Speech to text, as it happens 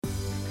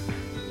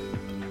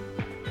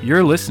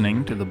You're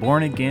listening to the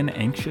Born Again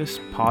Anxious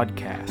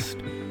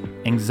podcast.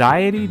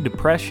 Anxiety,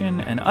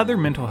 depression, and other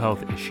mental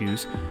health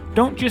issues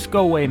don't just go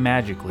away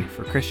magically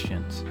for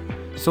Christians.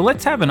 So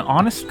let's have an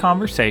honest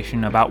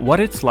conversation about what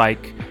it's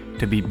like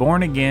to be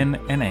born again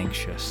and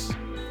anxious.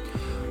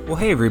 Well,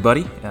 hey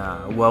everybody,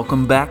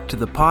 welcome back to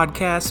the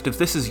podcast. If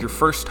this is your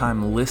first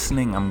time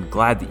listening, I'm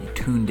glad that you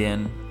tuned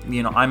in.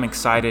 I'm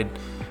excited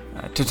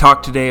to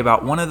talk today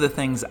about one of the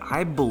things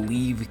I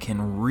believe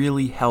can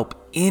really help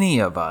any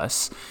of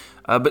us,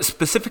 but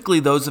specifically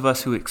those of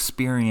us who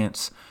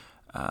experience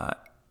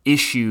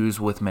issues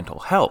with mental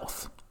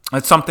health.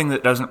 It's something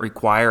that doesn't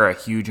require a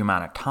huge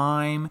amount of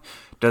time,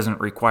 doesn't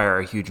require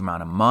a huge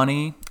amount of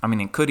money.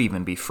 It could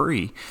even be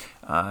free,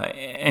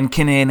 and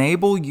can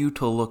enable you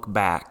to look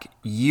back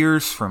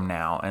years from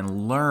now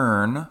and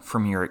learn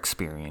from your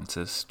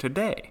experiences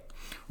today.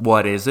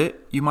 What is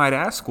it, you might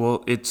ask?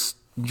 Well, it's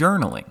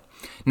journaling.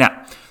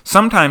 Now,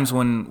 sometimes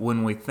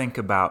when we think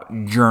about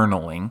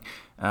journaling,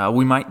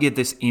 we might get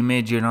this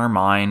image in our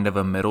mind of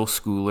a middle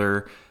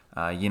schooler,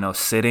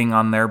 sitting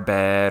on their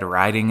bed,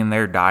 writing in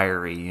their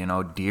diary,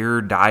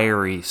 dear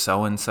diary,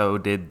 so-and-so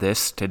did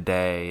this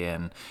today,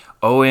 and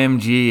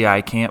OMG,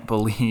 I can't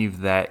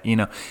believe that,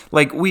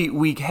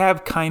 we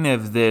have kind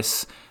of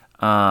this,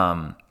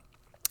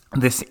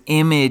 this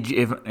image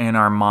in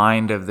our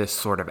mind of this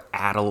sort of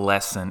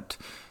adolescent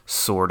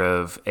sort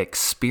of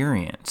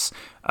experience.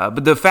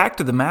 But the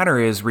fact of the matter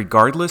is,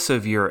 regardless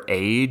of your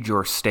age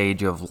or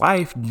stage of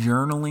life,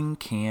 journaling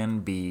can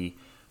be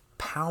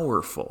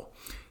powerful.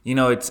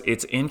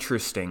 It's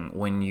interesting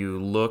when you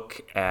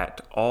look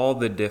at all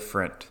the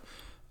different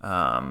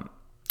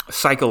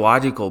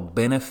psychological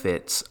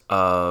benefits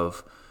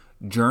of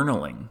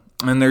journaling.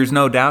 And there's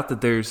no doubt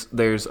that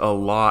there's a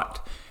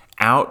lot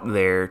out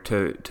there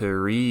to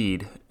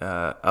read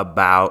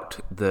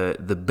about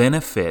the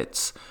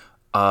benefits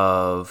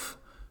of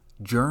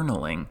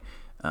journaling.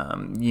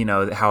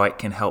 How it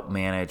can help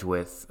manage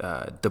with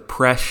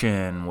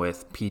depression,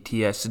 with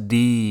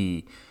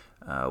PTSD,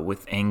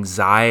 with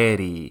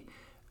anxiety.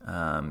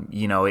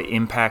 It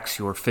impacts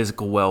your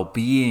physical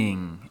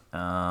well-being.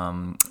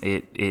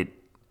 It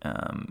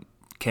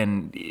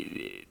can,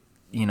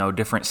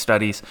 different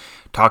studies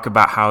talk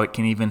about how it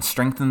can even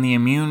strengthen the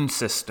immune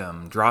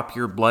system, drop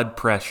your blood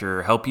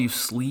pressure, help you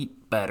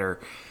sleep better,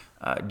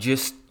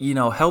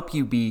 help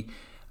you be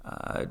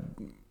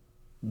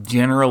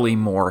generally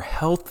more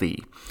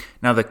healthy.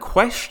 Now, the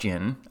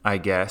question, I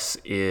guess,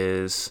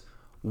 is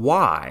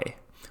why?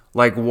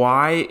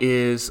 Why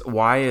is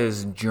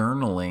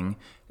journaling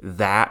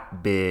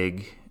that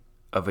big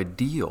of a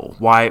deal?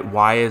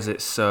 Why is it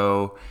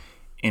so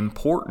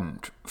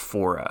important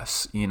for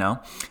us?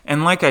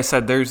 And like I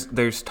said,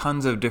 there's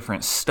tons of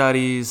different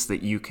studies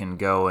that you can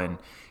go and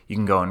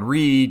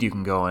read. You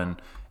can go and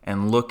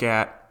look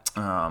at.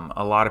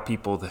 A lot of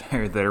people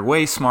that are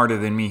way smarter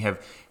than me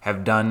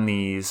have done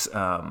these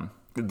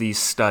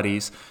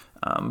studies.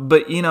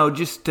 But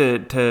just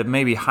to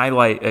maybe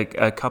highlight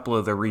a couple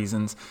of the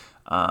reasons.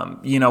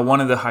 One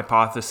of the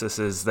hypotheses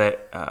is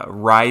that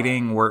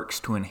writing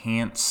works to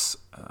enhance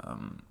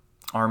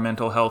our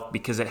mental health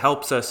because it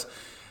helps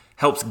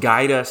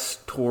guide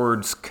us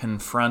towards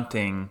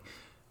confronting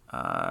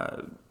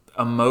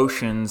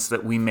emotions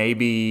that we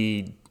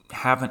maybe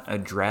haven't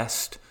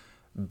addressed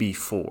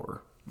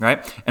before.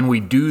 Right? And we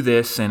do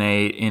this in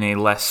a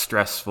less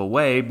stressful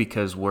way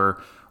because we're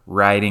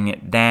writing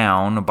it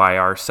down by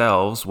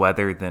ourselves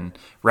rather than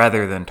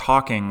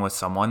talking with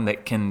someone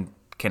that can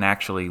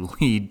actually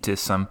lead to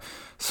some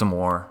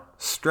more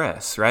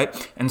stress,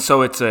 right? And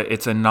so it's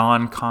a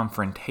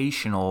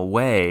non-confrontational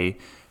way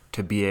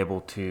to be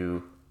able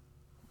to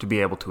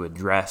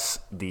address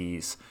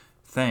these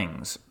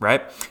things,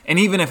 right? And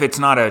even if it's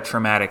not a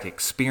traumatic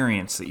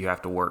experience that you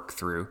have to work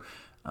through,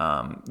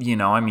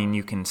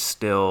 you can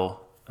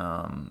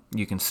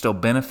still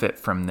benefit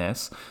from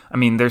this.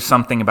 There's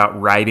something about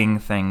writing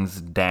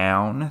things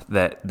down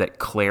that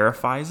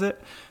clarifies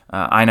it.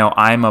 I know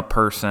I'm a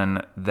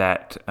person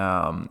that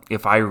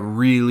if I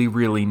really,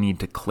 really need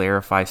to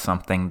clarify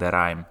something that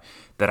I'm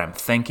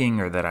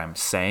thinking or that I'm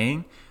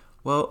saying,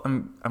 well,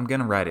 I'm going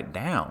to write it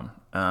down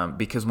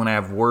because when I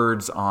have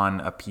words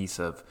on a piece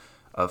of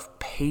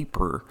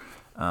paper,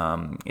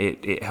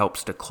 it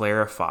helps to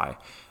clarify.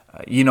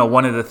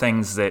 One of the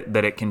things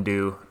that it can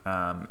do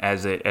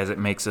as it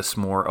makes us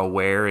more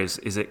aware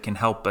is it can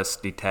help us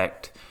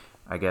detect,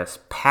 I guess,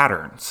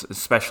 patterns,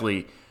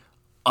 especially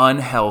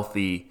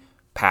unhealthy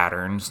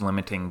patterns,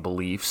 limiting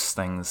beliefs,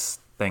 things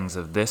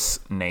of this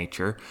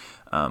nature,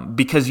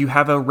 because you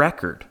have a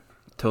record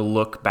to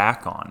look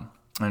back on.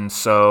 And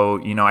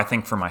so, I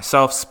think for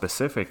myself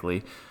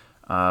specifically,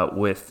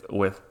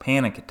 with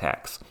panic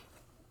attacks,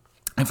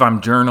 if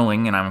I'm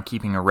journaling and I'm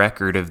keeping a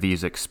record of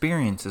these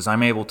experiences,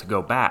 I'm able to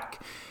go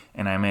back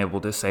and I'm able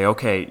to say,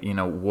 okay,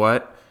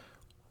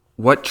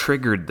 what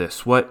triggered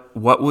this? What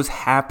was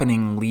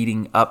happening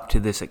leading up to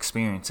this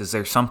experience? Is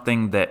there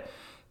something that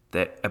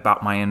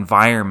about my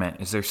environment?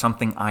 Is there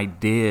something I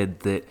did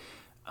that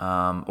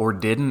or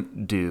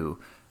didn't do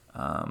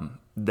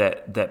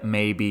that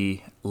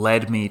maybe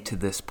led me to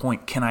this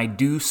point? Can I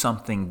do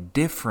something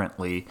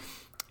differently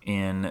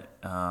in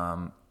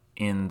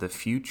the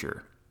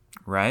future,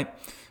 right?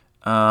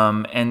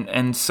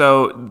 And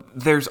so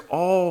there's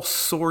all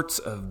sorts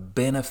of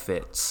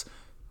benefits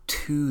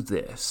to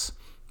this,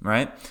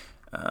 right?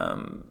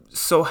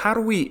 So how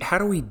do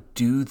we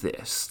do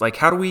this? Like,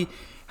 how do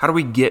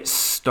we get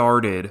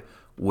started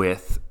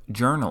with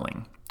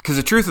journaling? Because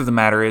the truth of the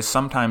matter is,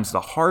 sometimes the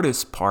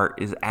hardest part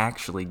is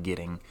actually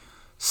getting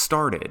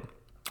started,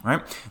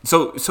 right?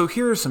 So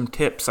here are some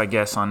tips, I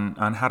guess, on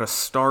how to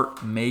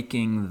start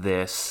making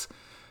this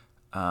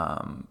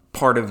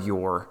part of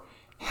your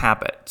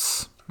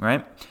habits,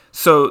 right?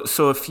 So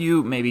a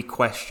few maybe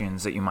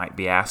questions that you might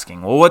be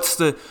asking. Well, what's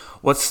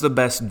the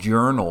best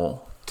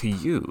journal to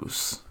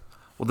use?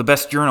 Well, the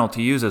best journal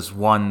to use is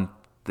one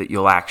that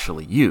you'll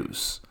actually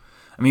use.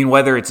 I mean,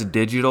 whether it's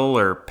digital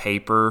or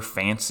paper,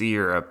 fancy,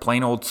 or a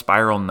plain old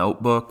spiral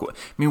notebook, I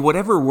mean,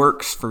 whatever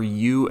works for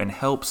you and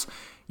helps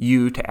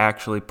you to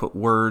actually put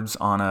words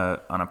on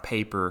a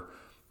paper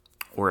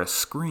or a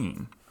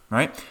screen,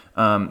 right?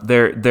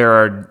 There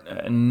are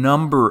a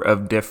number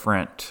of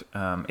different,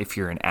 if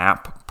you're an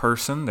app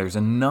person, there's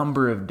a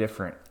number of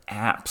different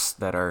apps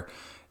that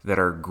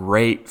are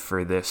great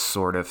for this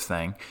sort of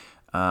thing.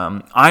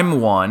 I'm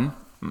one,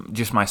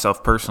 just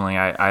myself personally.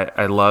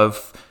 I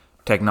love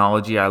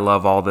technology. I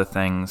love all the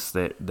things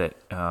that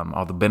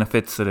all the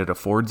benefits that it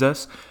affords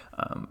us.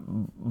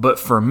 But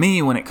for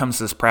me, when it comes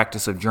to this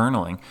practice of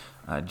journaling,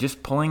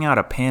 just pulling out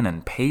a pen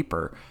and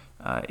paper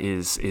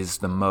is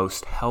the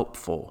most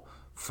helpful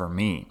for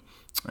me.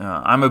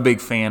 I'm a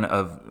big fan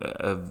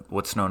of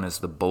what's known as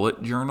the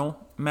bullet journal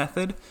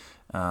method,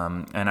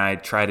 and I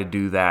try to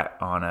do that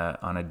on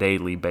a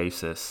daily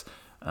basis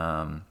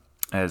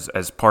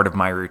as part of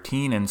my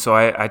routine. And so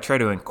I try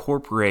to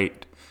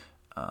incorporate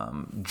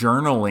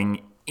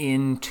journaling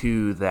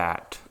into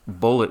that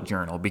bullet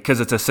journal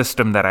because it's a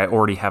system that I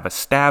already have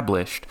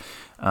established.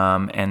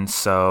 And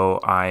so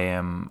I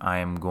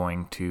am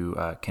going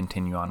to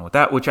continue on with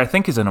that, which I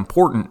think is an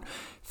important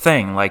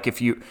thing. Like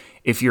if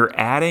you're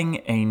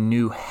adding a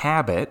new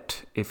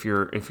habit, if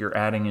you're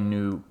adding a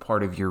new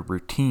part of your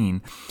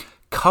routine,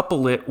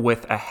 couple it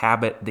with a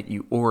habit that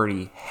you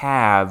already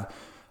have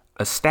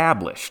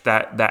established.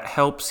 That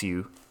helps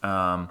you.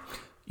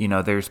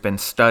 There's been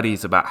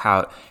studies about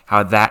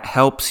how that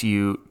helps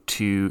you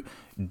to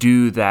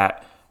do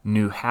that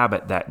new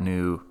habit, that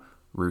new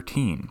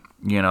routine.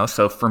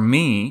 So for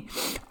me,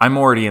 I'm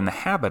already in the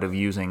habit of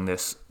using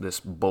this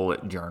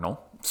bullet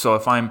journal. So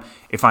if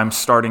I'm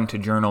starting to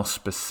journal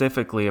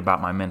specifically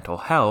about my mental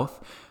health,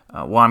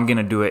 I'm going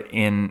to do it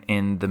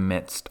in the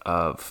midst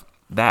of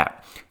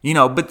that.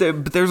 But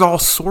there's all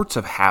sorts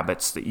of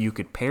habits that you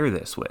could pair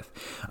this with.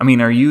 I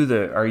mean, are you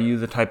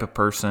the type of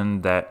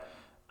person that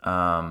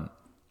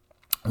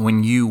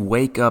when you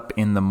wake up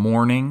in the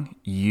morning,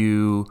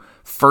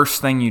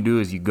 first thing you do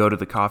is you go to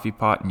the coffee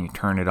pot and you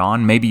turn it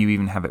on? Maybe you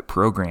even have it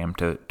programmed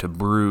to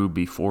brew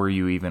before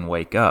you even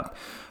wake up,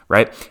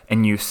 right?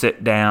 And you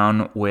sit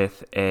down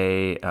with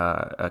a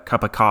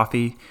cup of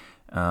coffee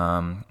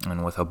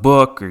and with a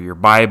book or your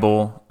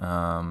Bible,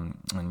 and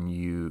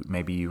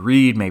maybe you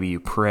read, maybe you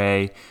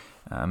pray,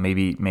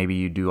 maybe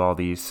you do all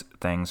these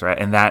things, right?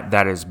 And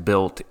that is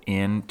built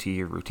into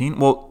your routine.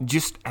 Well,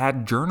 just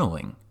add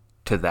journaling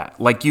to that.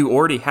 Like, you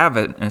already have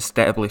an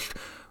established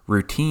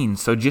routine,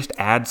 so just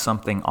add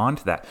something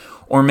onto that.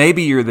 Or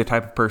maybe you're the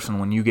type of person,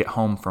 when you get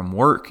home from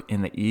work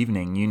in the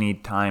evening, you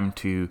need time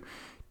to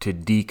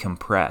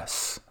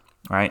decompress,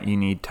 right? You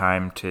need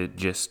time to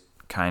just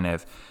kind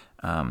of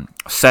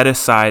set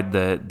aside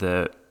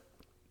the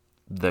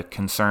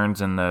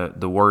concerns and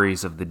the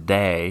worries of the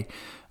day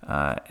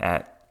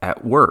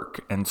at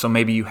work. And so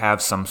maybe you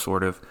have some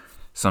sort of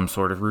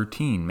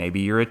routine.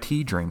 Maybe you're a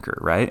tea drinker,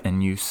 right?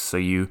 And you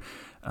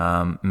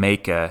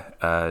make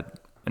a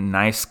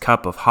nice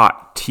cup of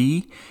hot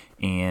tea,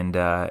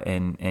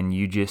 and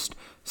you just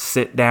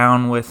sit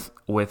down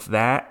with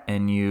that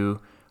and you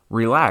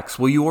relax.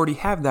 Well, you already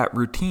have that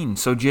routine,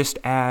 so just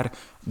add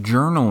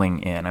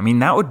journaling in. I mean,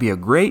 that would be a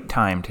great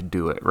time to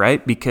do it,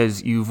 right?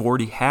 Because you've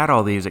already had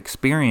all these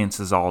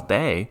experiences all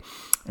day,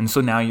 and so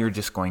now you're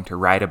just going to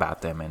write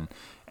about them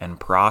and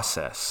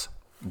process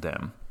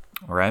them,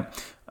 right?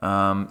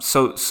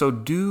 So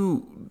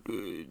do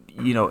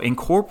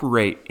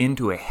incorporate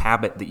into a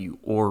habit that you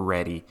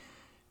already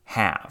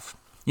have.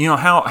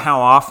 How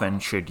often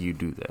should you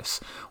do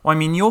this? Well, I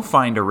mean, you'll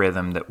find a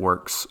rhythm that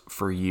works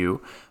for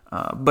you,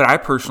 but I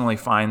personally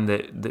find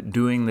that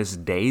doing this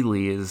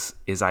daily is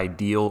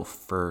ideal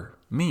for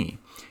me.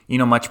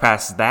 Much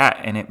past that,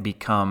 and it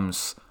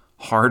becomes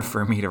hard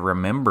for me to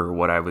remember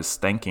what I was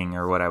thinking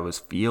or what I was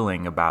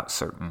feeling about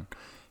certain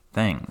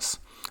things.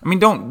 I mean,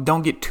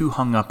 don't get too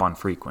hung up on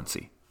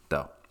frequency,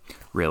 though,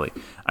 really.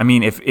 I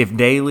mean, if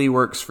daily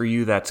works for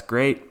you, that's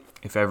great.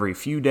 If every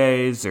few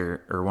days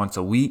or once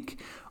a week,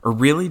 or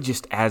really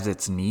just as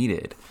it's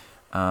needed.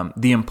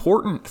 The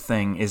important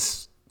thing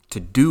is to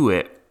do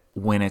it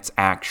when it's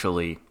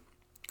actually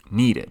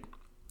needed.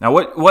 Now,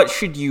 what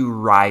should you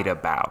write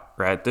about,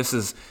 right? This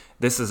is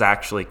this is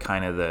actually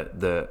kind of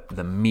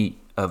the meat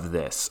of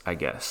this, I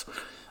guess.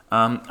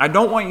 I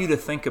don't want you to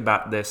think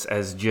about this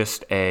as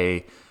just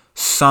a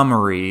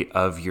summary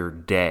of your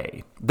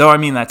day, though I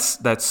mean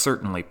that's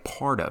certainly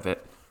part of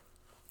it.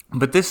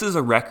 But this is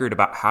a record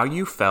about how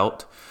you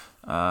felt,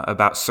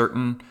 about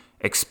certain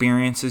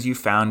experiences you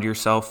found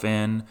yourself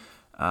in,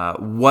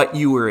 what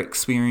you were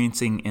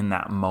experiencing in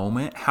that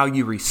moment, how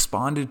you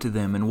responded to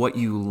them, and what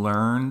you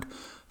learned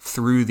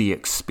through the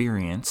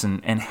experience,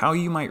 and how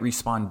you might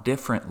respond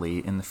differently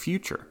in the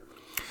future.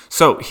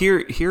 So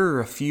here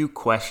are a few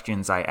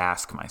questions I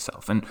ask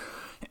myself, and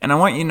I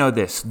want you to know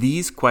this.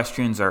 These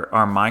questions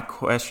are my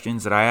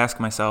questions that I ask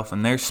myself,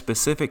 and they're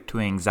specific to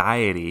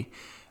anxiety,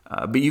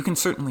 but you can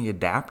certainly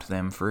adapt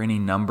them for any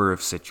number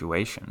of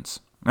situations,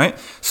 right?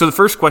 So the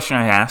first question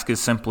I ask is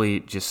simply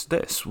just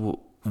this: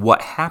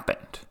 what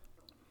happened?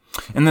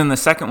 And then the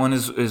second one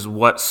is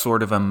what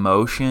sort of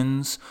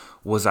emotions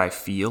was I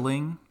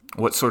feeling?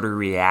 What sort of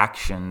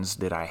reactions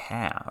did I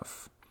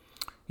have?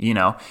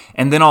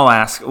 And then I'll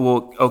ask,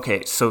 well,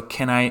 okay, so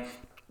can I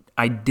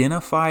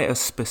identify a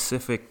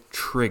specific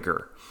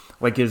trigger?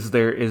 Like, is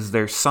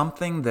there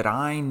something that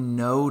I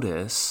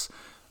notice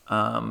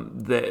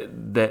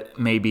that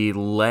maybe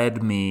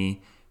led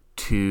me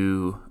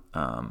to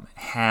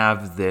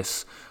have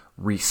this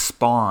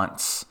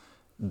response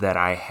that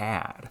I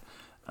had?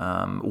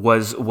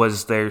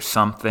 Was there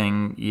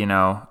something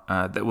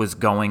that was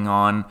going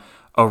on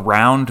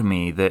around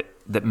me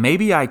that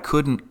maybe I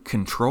couldn't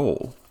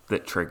control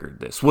that triggered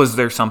this? Was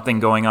there something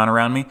going on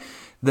around me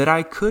that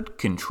I could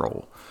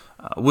control?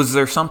 Was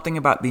there something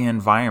about the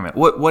environment?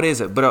 What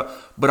is it?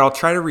 But I'll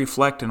try to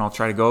reflect, and I'll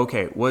try to go,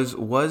 okay,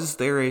 was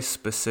there a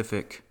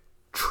specific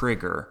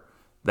trigger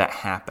that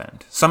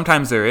happened?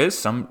 Sometimes there is,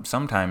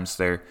 sometimes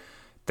there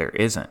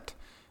isn't.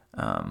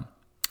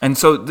 And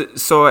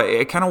so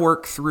I kind of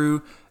work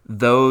through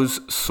those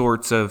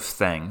sorts of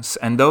things.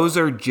 And those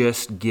are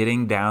just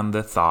getting down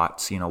the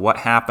thoughts. What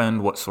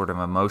happened? What sort of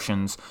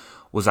emotions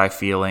was I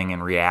feeling,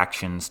 and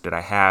reactions did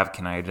I have?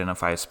 Can I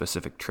identify a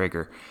specific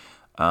trigger?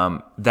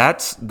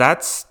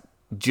 That's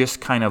just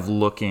kind of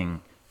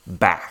looking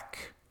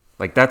back.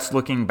 Like, that's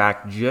looking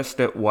back just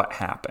at what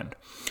happened.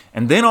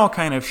 And then I'll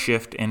kind of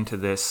shift into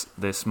this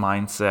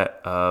mindset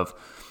of,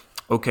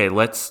 okay,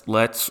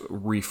 let's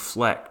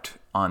reflect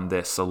on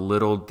this a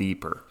little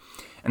deeper.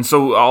 And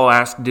so I'll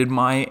ask, did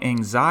my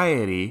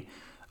anxiety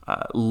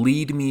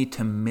lead me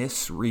to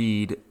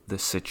misread the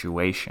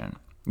situation?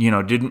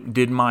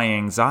 Did my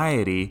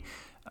anxiety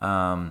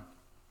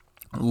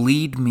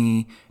lead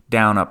me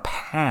down a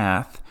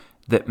path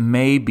that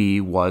maybe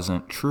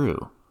wasn't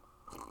true?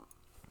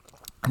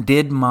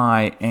 Did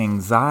my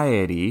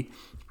anxiety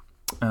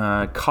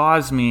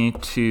cause me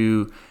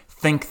to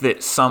think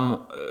that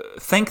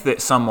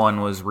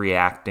someone was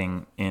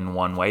reacting in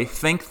one way,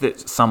 think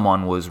that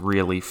someone was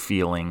really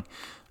feeling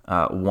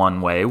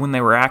one way when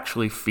they were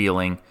actually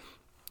feeling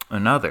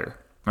another,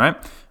 right?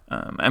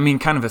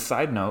 Kind of a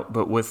side note,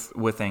 but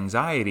with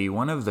anxiety,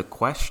 one of the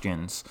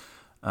questions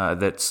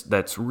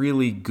that's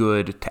really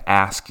good to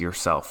ask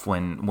yourself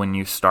when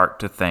you start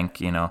to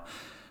think,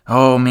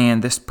 oh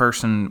man, this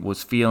person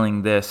was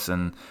feeling this,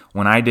 and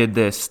when I did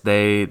this,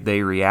 they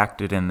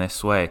reacted in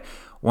this way.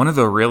 One of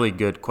the really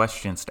good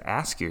questions to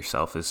ask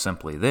yourself is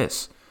simply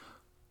this: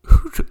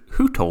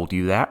 who told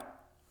you that?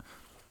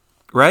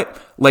 Right?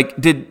 Like,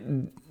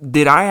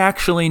 did I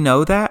actually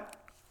know that,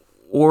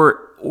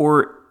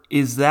 or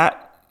is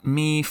that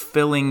me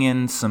filling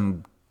in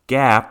some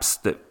gaps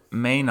that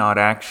may not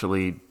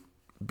actually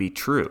be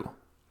true?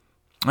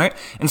 Right?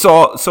 And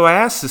so I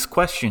asked this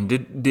question: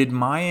 Did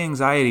my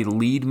anxiety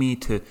lead me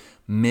to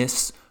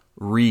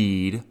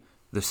misread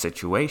the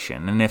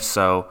situation? And if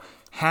so,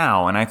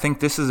 how? And I think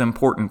this is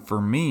important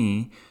for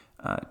me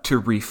to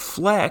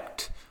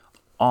reflect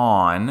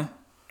on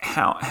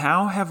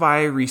how have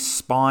I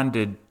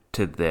responded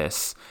to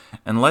this,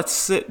 and let's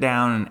sit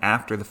down and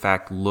after the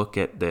fact look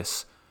at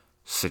this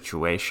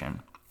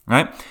situation.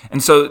 Right?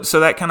 And so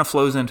that kind of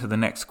flows into the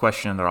next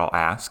question that I'll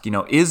ask.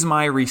 Is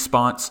my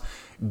response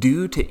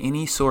due to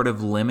any sort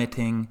of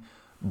limiting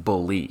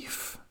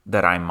belief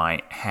that I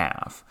might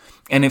have?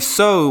 And if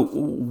so,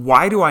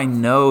 why do I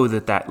know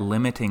that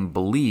limiting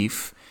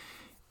belief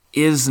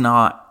is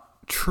not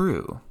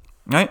true?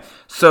 Right?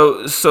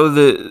 So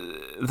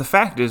the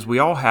fact is, we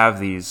all have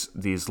these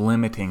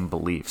limiting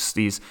beliefs,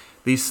 these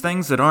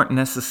things that aren't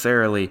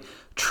necessarily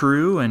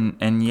true,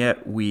 and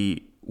yet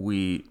we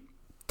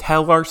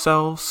tell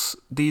ourselves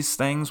these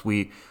things,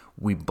 we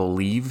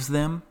believe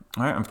them.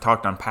 All right? I've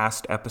talked on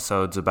past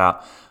episodes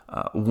about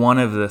one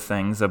of the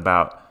things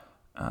about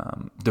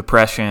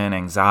depression,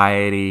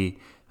 anxiety,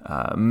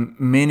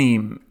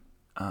 many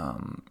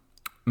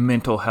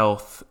mental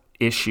health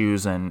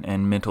issues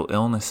and mental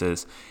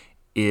illnesses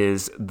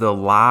is the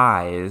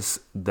lies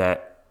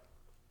that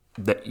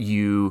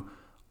you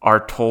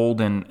are told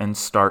and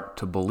start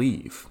to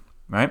believe,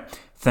 right?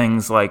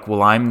 Things like,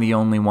 well, I'm the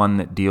only one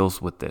that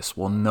deals with this.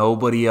 Well,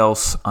 nobody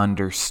else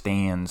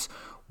understands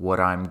what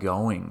I'm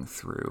going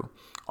through.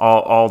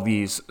 All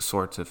these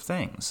sorts of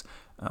things.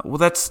 Well,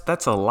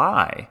 that's a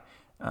lie.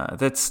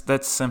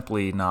 That's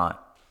simply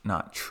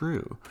not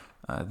true.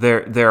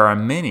 There are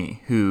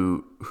many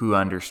who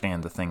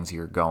understand the things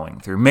you're going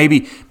through.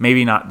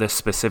 Maybe not the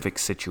specific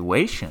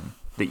situation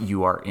that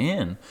you are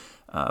in,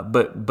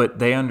 but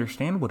they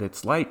understand what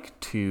it's like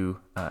to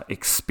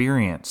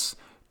experience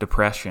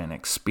depression,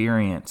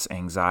 experience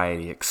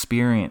anxiety,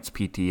 experience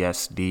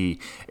PTSD,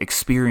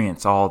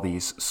 experience all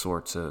these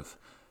sorts of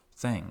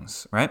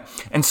things, right?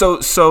 And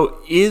so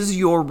is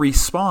your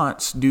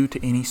response due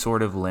to any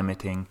sort of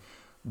limiting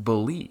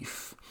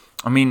belief?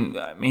 I mean,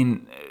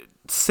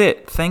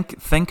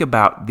 think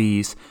about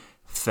these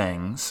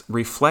things,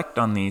 reflect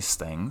on these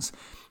things,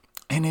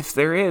 and if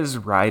there is,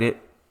 write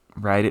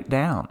it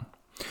down.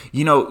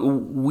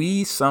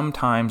 We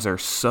sometimes are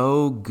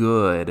so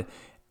good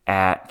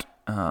at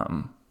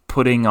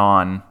putting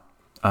on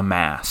a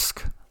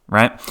mask,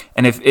 right?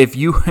 And if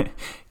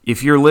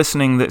you're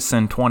listening this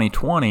in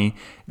 2020,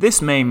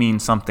 this may mean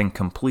something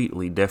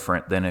completely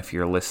different than if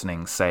you're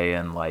listening, say,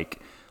 in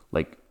like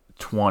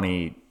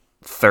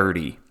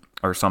 2030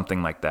 or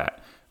something like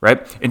that,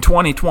 right? In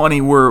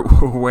 2020, we're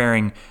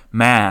wearing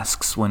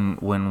masks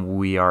when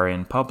we are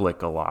in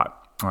public a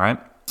lot, all right?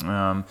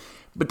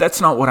 But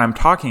that's not what I'm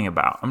talking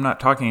about. I'm not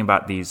talking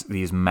about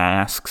these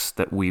masks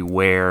that we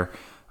wear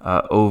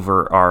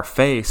over our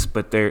face,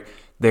 but they're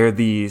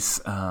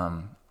these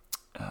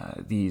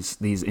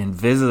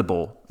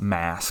invisible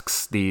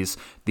masks, these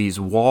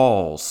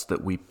walls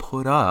that we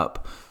put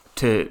up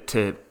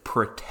to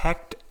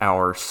protect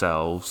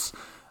ourselves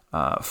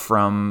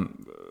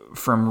from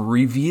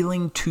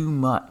revealing too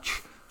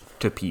much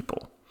to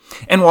people.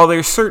 And while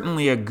there's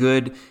certainly a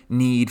good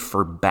need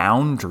for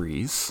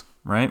boundaries,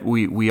 right?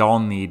 We all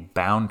need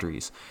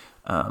boundaries.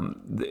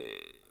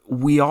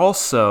 We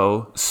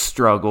also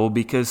struggle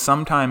because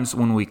sometimes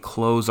when we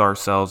close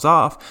ourselves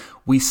off,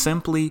 we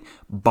simply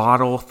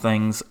bottle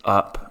things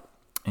up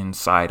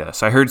inside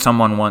us. I heard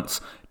someone once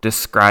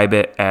describe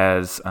it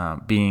as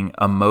being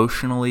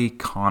emotionally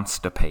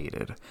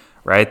constipated,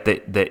 right?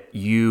 That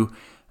you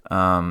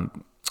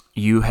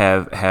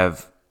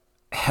have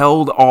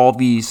held all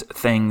these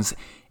things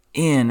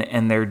in,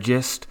 and they're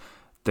just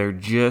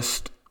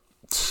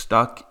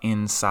stuck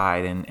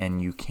inside,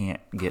 and you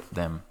can't get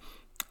them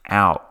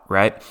out,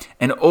 right?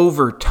 And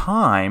over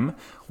time,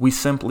 we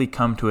simply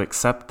come to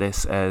accept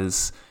this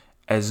as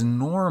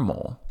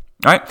normal,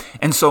 right?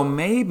 And so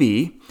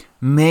maybe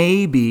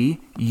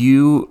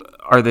you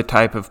are the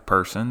type of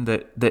person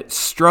that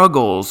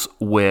struggles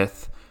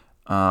with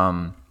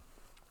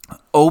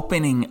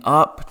opening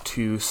up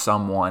to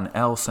someone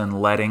else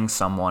and letting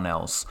someone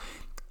else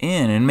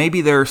in. And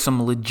maybe there are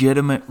some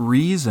legitimate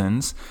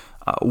reasons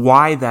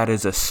why that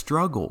is a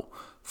struggle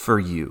for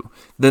you.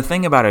 The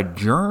thing about a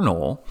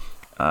journal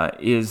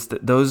is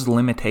that those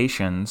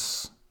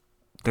limitations,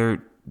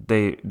 they're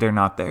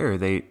not there.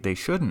 They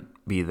shouldn't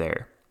be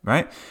there,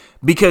 right?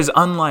 Because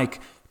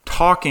unlike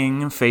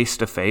talking face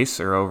to face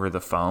or over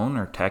the phone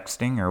or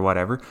texting or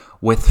whatever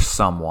with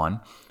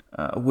someone,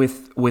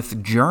 with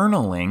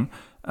journaling,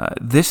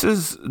 this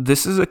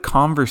is a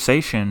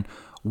conversation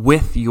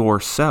with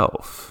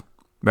yourself,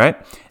 right?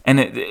 And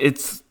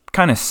it's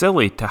kind of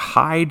silly to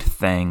hide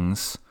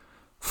things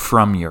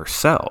from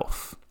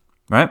yourself,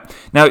 right?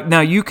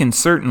 Now you can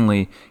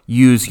certainly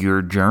use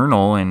your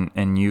journal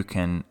and you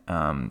can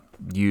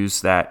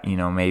use that,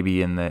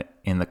 maybe in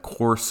the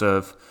course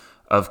of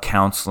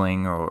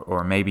counseling,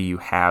 or maybe you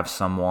have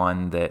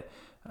someone that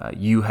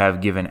you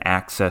have given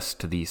access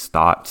to these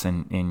thoughts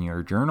in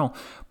your journal,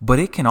 but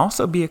it can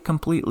also be a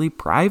completely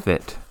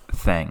private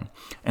thing.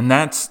 And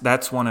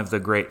that's one of the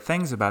great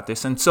things about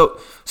this. And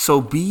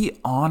so be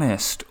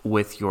honest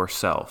with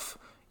yourself.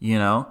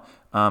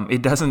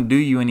 It doesn't do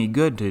you any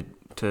good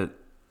to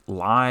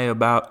lie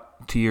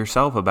to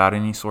yourself about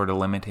any sort of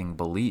limiting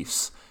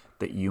beliefs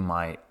that you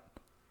might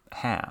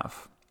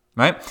have,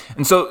 right?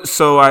 And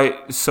so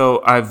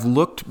I've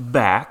looked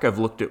back. I've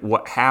looked at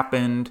what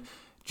happened,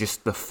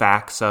 just the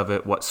facts of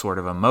it. What sort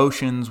of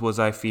emotions was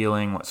I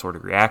feeling? What sort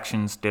of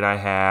reactions did I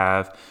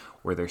have?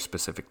 Were there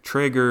specific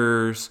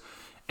triggers?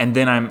 And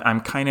then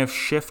I'm kind of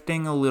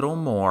shifting a little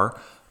more.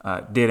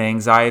 Did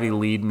anxiety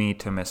lead me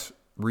to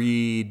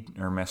misread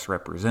or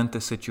misrepresent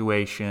the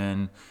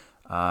situation?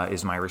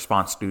 Is my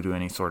response due to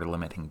any sort of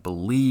limiting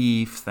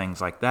belief? Things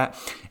like that.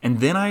 And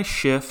then I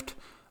shift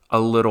a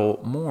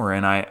little more,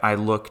 and I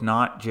look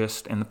not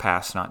just in the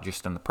past, not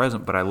just in the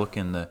present, but I look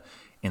in the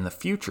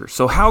future.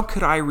 So how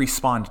could I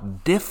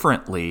respond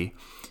differently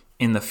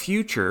in the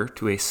future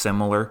to a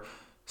similar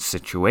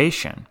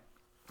situation,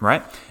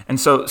 right? And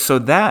so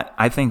that,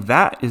 I think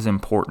that is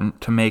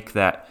important to make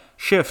that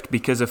shift,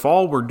 because if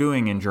all we're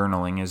doing in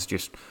journaling is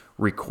just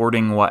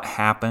recording what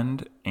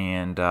happened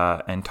and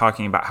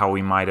talking about how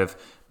we might have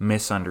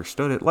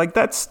misunderstood it, like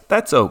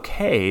that's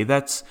okay.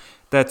 That's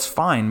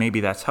fine. Maybe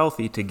that's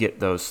healthy to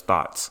get those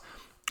thoughts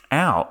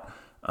out.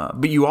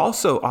 But you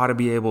also ought to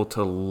be able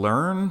to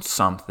learn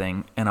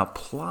something and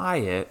apply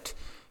it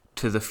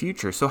to the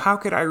future. So how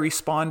could I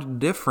respond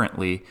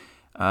differently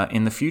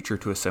in the future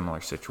to a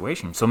similar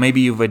situation? So maybe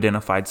you've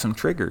identified some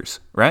triggers,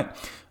 right?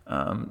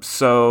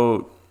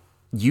 So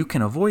you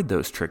can avoid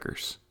those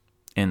triggers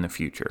in the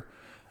future.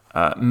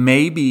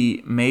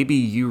 Maybe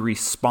you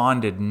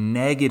responded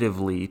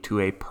negatively to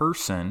a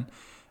person,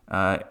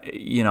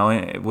 in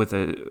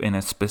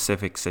a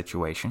specific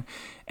situation,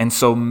 and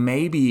so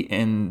maybe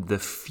in the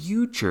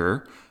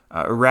future,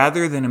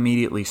 rather than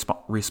immediately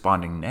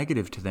responding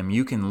negative to them,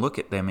 you can look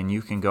at them and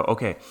you can go,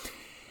 okay,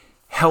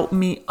 help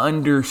me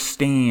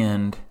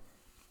understand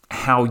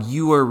how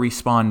you are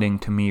responding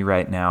to me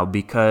right now,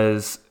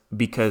 because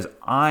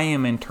I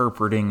am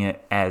interpreting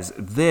it as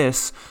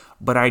this,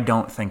 but I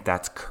don't think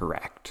that's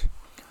correct.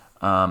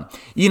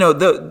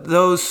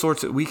 Those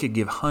sorts of, we could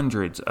give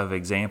hundreds of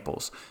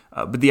examples,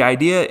 but the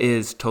idea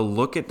is to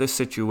look at the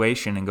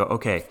situation and go,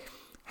 okay,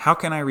 how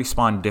can I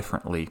respond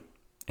differently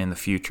in the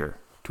future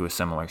to a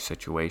similar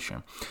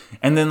situation?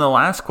 And then the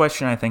last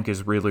question I think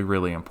is really,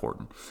 really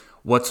important.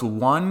 What's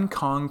one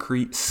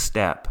concrete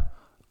step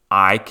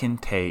I can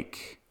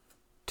take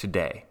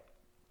today?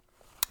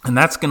 And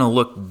that's going to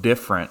look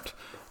different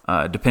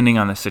depending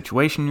on the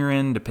situation you're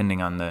in,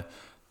 depending on the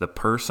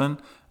person.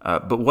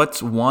 But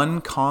what's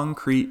one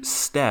concrete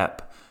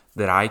step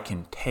that I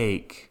can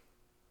take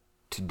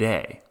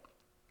today?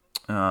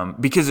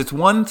 Because it's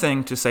one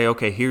thing to say,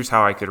 okay, here's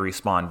how I could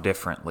respond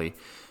differently.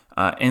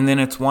 And then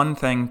it's one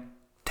thing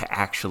to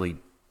actually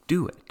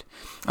do it.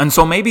 And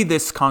so maybe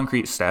this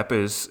concrete step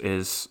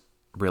is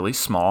really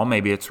small.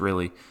 Maybe it's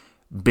really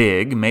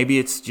big. Maybe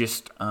it's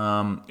just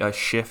a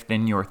shift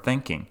in your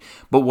thinking.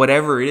 But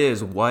whatever it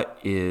is, what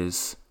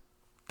is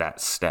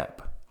that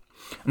step?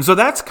 And so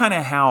that's kind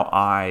of how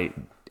I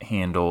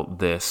handle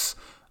this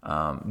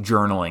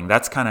journaling.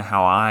 That's kind of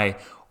how I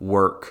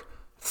work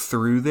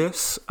through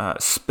this,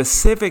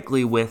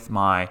 specifically with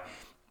my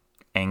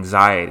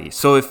anxiety.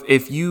 So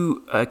if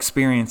you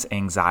experience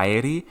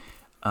anxiety,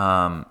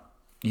 here's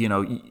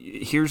a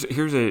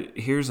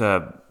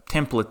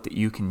template that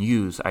you can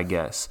use, I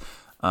guess.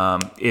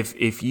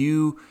 If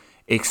you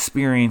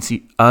experience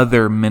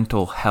other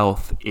mental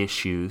health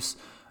issues,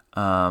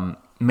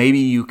 maybe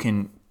you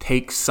can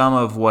take some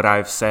of what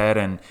I've said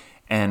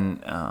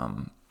and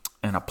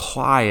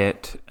apply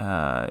it,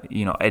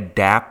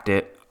 adapt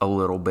it a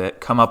little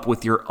bit, come up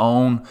with your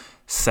own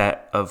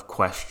set of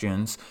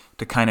questions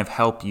to kind of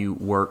help you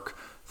work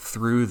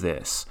through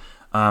this.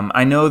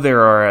 I know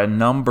there are a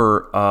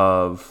number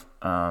of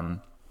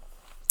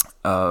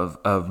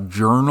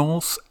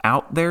journals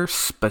out there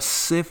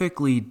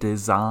specifically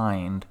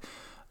designed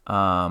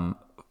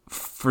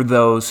for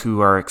those who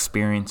are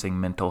experiencing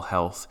mental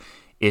health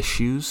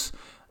issues.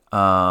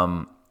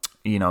 And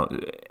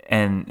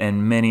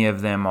many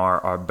of them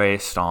are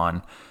based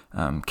on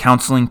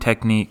counseling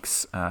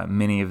techniques.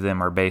 Many of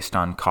them are based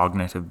on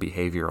cognitive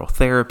behavioral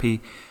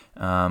therapy,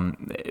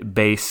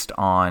 based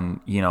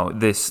on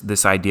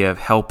this idea of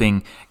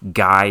helping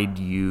guide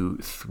you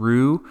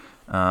through.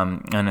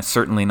 And it's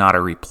certainly not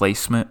a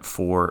replacement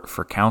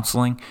for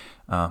counseling,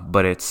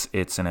 but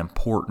it's an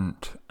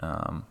important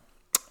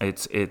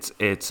it's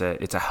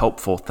a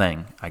helpful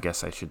thing, I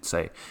guess I should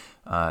say,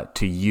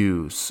 to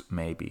use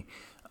maybe.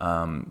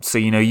 So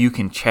you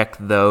can check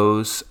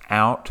those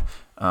out.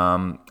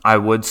 I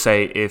would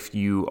say if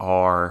you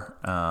are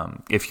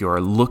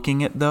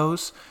looking at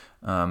those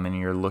and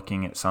you're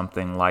looking at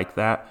something like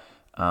that,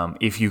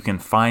 if you can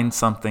find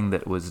something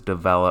that was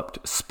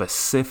developed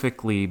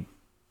specifically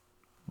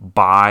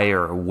by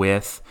or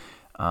with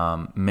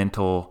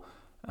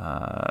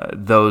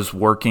those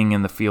working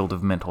in the field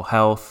of mental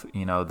health,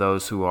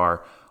 those who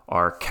are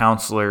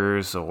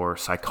counselors or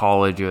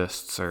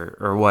psychologists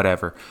or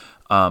whatever,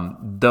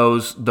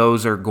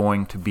 those are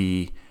going to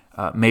be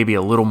maybe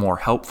a little more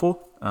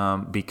helpful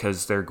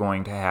because they're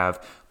going to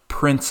have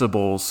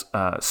principles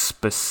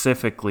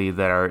specifically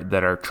that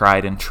are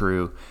tried and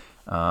true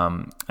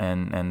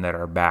and that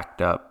are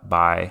backed up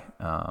by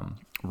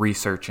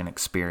research and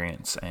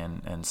experience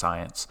and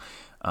science.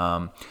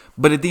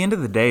 But at the end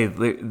of the day,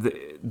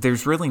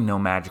 there's really no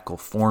magical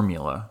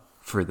formula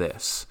for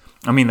this.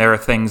 I mean, there are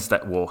things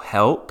that will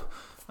help,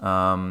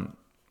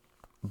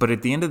 but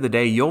at the end of the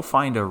day, you'll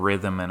find a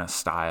rhythm and a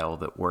style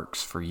that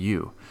works for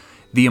you.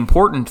 The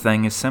important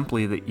thing is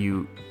simply that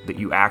you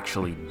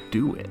actually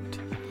do it.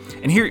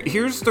 And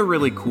here's the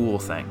really cool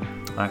thing,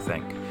 I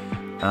think,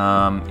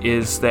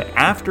 is that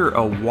after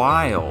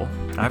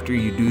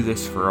you do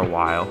this for a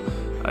while,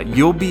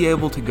 you'll be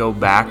able to go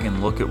back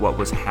and look at what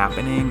was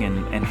happening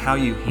and how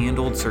you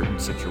handled certain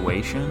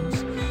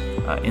situations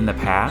in the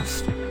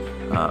past.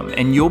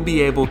 And you'll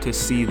be able to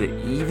see that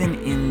even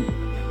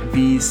in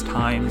these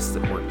times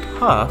that were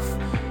tough,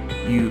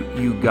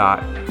 you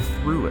got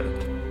through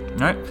it.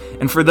 Right?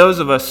 And for those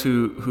of us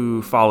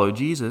who follow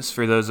Jesus,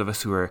 for those of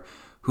us who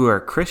are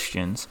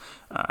Christians,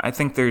 I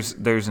think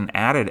there's an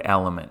added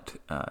element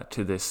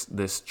to this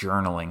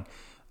journaling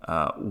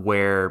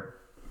where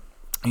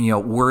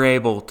we're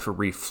able to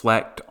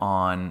reflect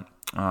on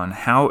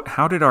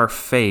how did our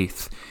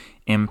faith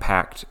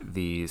impact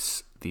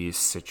these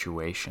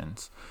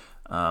situations.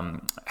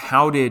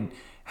 How did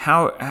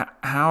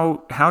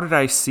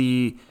I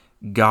see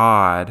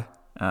God?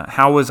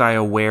 How was I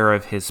aware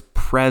of His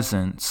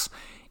presence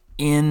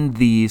in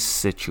these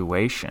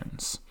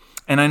situations.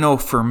 And I know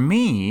for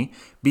me,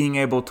 being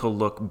able to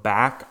look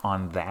back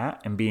on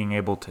that and being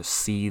able to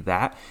see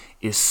that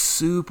is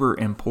super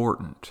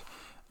important,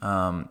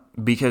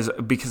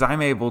 because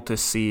I'm able to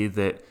see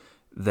that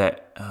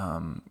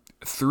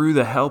through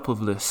the help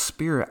of the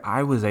Spirit,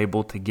 I was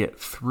able to get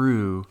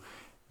through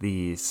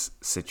these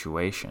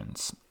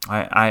situations.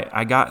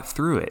 I got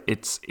through it.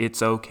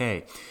 It's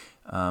okay.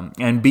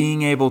 And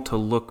being able to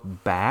look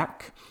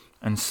back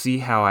and see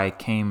how I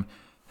came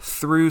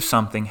through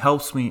something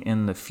helps me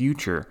in the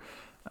future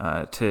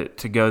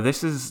to go,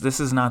 this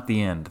is not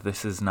the end.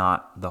 This is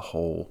not the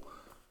whole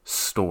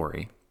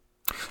story.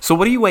 So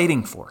what are you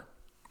waiting for?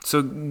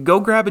 So go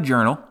grab a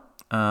journal,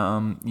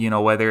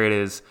 whether it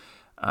is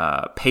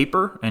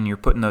paper and you're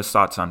putting those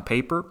thoughts on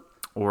paper,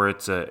 or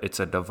it's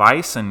a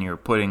device and you're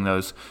putting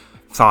those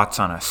thoughts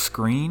on a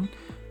screen.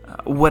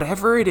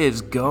 Whatever it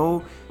is,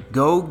 go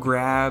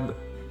grab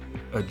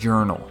a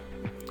journal.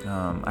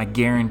 I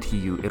guarantee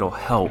you it'll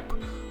help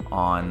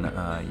on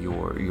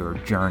your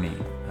journey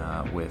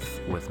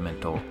with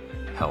mental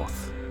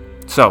health.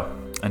 So,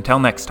 until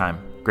next time,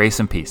 grace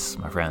and peace,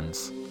 my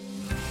friends.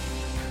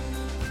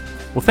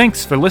 Well,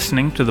 thanks for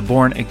listening to the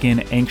Born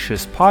Again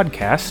Anxious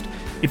podcast.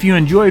 If you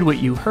enjoyed what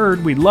you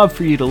heard, we'd love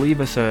for you to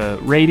leave us a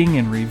rating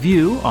and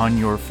review on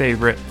your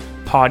favorite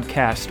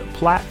podcast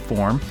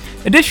platform.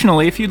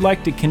 Additionally, if you'd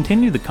like to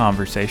continue the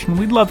conversation,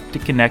 we'd love to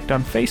connect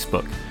on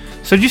Facebook.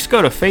 So just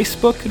go to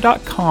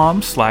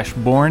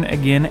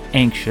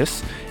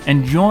facebook.com/bornagainanxious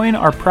and join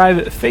our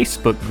private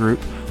Facebook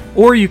group,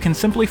 or you can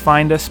simply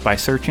find us by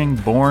searching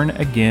Born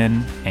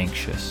Again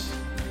Anxious.